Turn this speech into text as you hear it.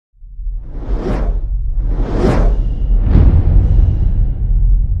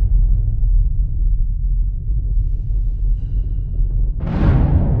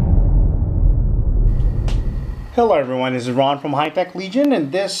Hello everyone, this is Ron from High Tech Legion,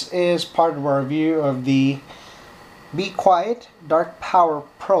 and this is part of our review of the Be Quiet Dark Power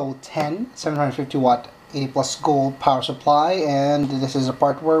Pro 10 750 watt 80 plus gold power supply. And this is a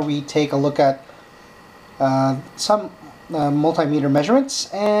part where we take a look at some multimeter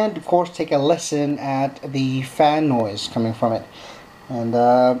measurements and of course take a listen at the fan noise coming from it.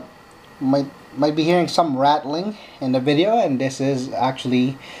 And might be hearing some rattling in the video, and this is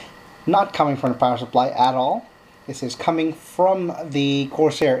actually not coming from the power supply at all. This is coming from the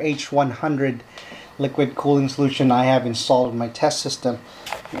Corsair H100 liquid cooling solution I have installed in my test system.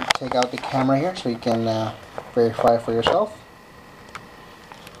 Take out the camera here so you can verify for yourself.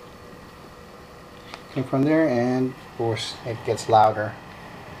 Came from there, and of course it gets louder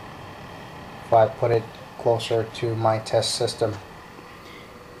if I put it closer to my test system.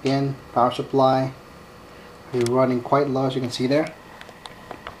 Again, power supply, we're running quite low as you can see there.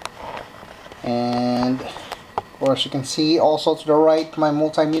 And of course you can see also to the right my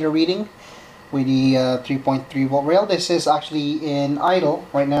multimeter reading with the 3.3 volt rail. This is actually in idle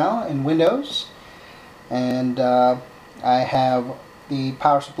right now in Windows, and I have the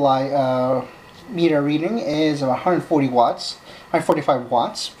power supply meter reading is 140 watts, 145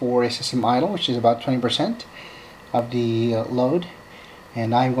 watts for a system idle, which is about 20% of the load.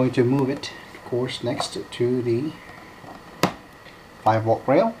 And I'm going to move it, of course, next to the 5 volt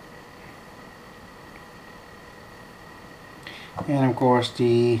rail. And of course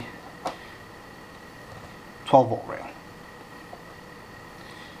the 12 volt rail.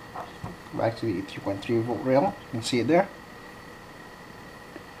 Back to the 3.3 volt rail, you can see it there.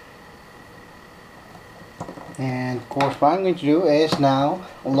 And of course what I'm going to do is now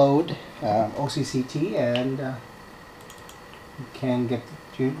load OCCT, and you can get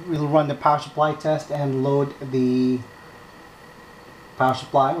to, we'll run the power supply test and load the power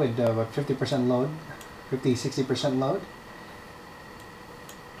supply with about 50% load, 50-60% load.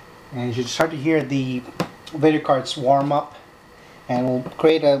 And you should start to hear the video cards warm up, and will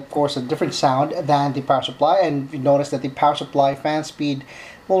create of course a different sound than the power supply. And you notice that the power supply fan speed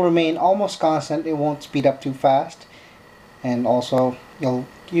will remain almost constant, it won't speed up too fast. And also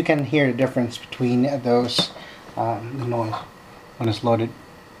you can hear the difference between those, the noise when it's loaded.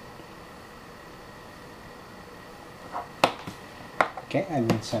 Okay, I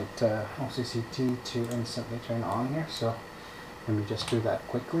need sent OCCT to instantly turn on here, so let me just do that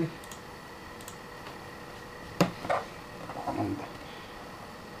quickly. And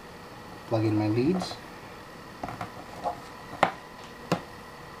plug in my leads.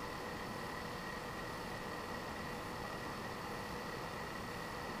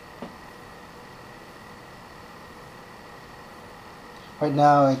 Right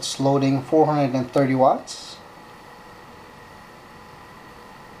now it's loading 430 watts.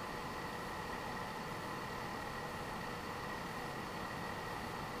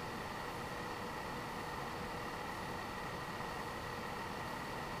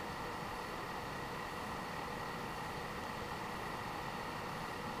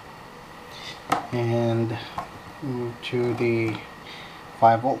 And move to the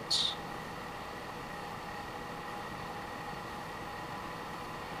 5 volts.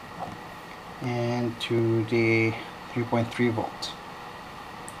 And to the 3.3 volts.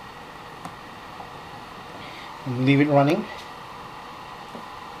 And leave it running.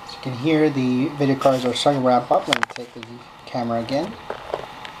 As you can hear, the video cards are starting to ramp up. Let me take the camera again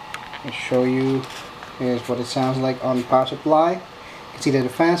and show you. Here's what it sounds like on the power supply. You can see that the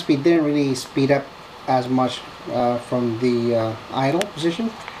fan speed didn't really speed up as much from the idle position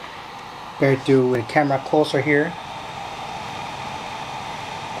compared to the camera closer here.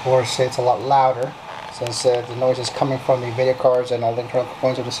 Of course it's a lot louder since the noise is coming from the video cards and all the internal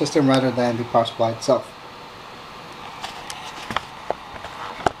components of the system rather than the power supply itself.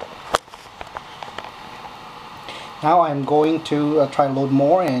 Now I'm going to try to load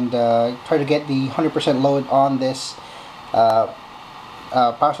more and try to get the 100% load on this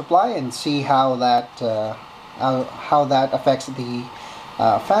power supply and see how that affects the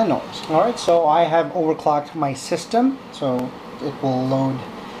fan noise. Alright, so I have overclocked my system, so it will load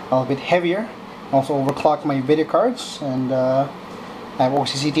a little bit heavier. Also overclocked my video cards, and I have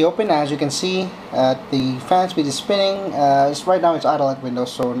OCCT open. As you can see, the fan speed is spinning. Right now it's idle at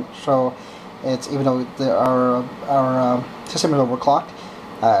Windows, so it's, even though our system is overclocked,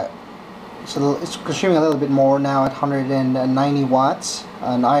 so it's consuming a little bit more now at 190 watts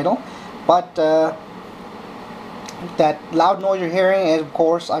on idle. But that loud noise you're hearing is, of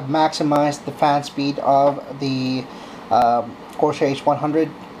course, I've maximized the fan speed of the Corsair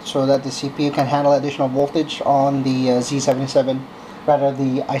H100 so that the CPU can handle additional voltage on the Z77, rather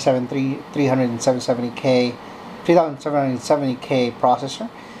the i7 370K 3770K processor.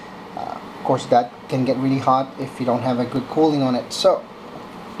 Of course, that can get really hot if you don't have a good cooling on it. So,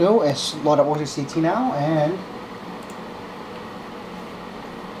 do is load up OCCT now, and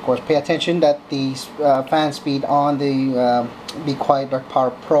of course, pay attention that the fan speed on the Be Quiet Dark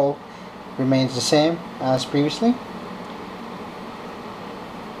Power Pro remains the same as previously.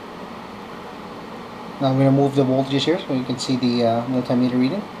 Now I'm going to move the voltages here so you can see the multimeter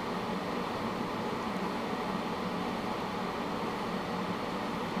reading.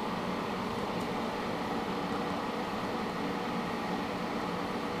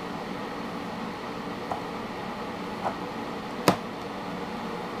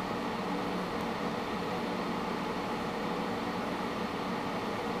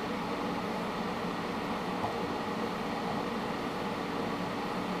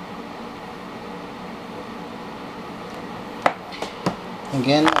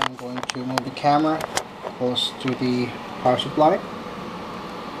 Again, I'm going to move the camera close to the power supply.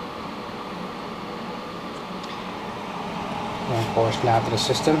 And of course now to the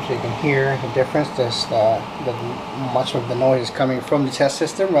system, so you can hear the difference. There's much of the noise is coming from the test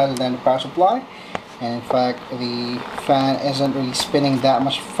system rather than the power supply. And in fact, the fan isn't really spinning that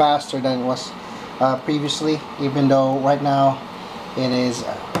much faster than it was previously, even though right now it is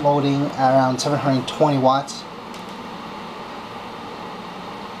loading around 720 watts.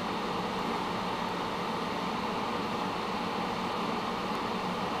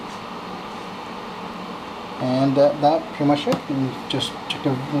 And that pretty much it. And just check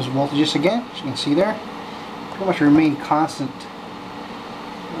those voltages again. As you can see there, pretty much remain constant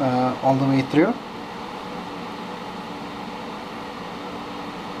all the way through.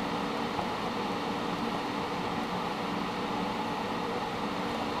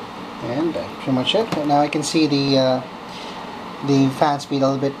 And that's pretty much it. But now I can see the fan speed a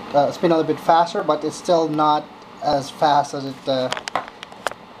little bit spin a little bit faster, but it's still not as fast as it.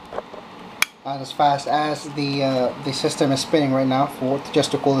 As fast as the system is spinning right now just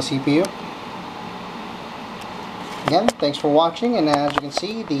to cool the CPU. Again, thanks for watching, and as you can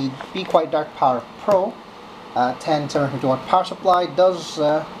see, the Be Quiet Dark Power Pro 750 watt power supply does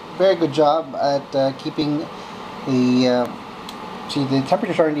a very good job at keeping the see, the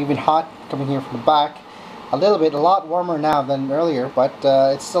temperatures aren't even hot coming here from the back. A lot warmer now than earlier, but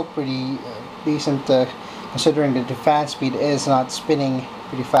it's still pretty decent considering that the fan speed is not spinning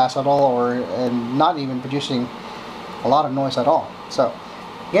pretty fast at all, or not even producing a lot of noise at all. So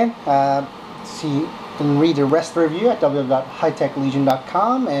again, you can read the rest of the review at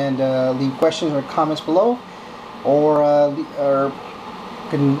www.hitechlegion.com, and leave questions or comments below, or you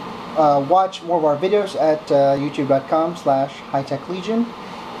can watch more of our videos at youtube.com/hitechlegion.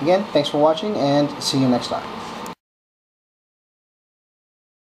 Again, thanks for watching, and see you next time.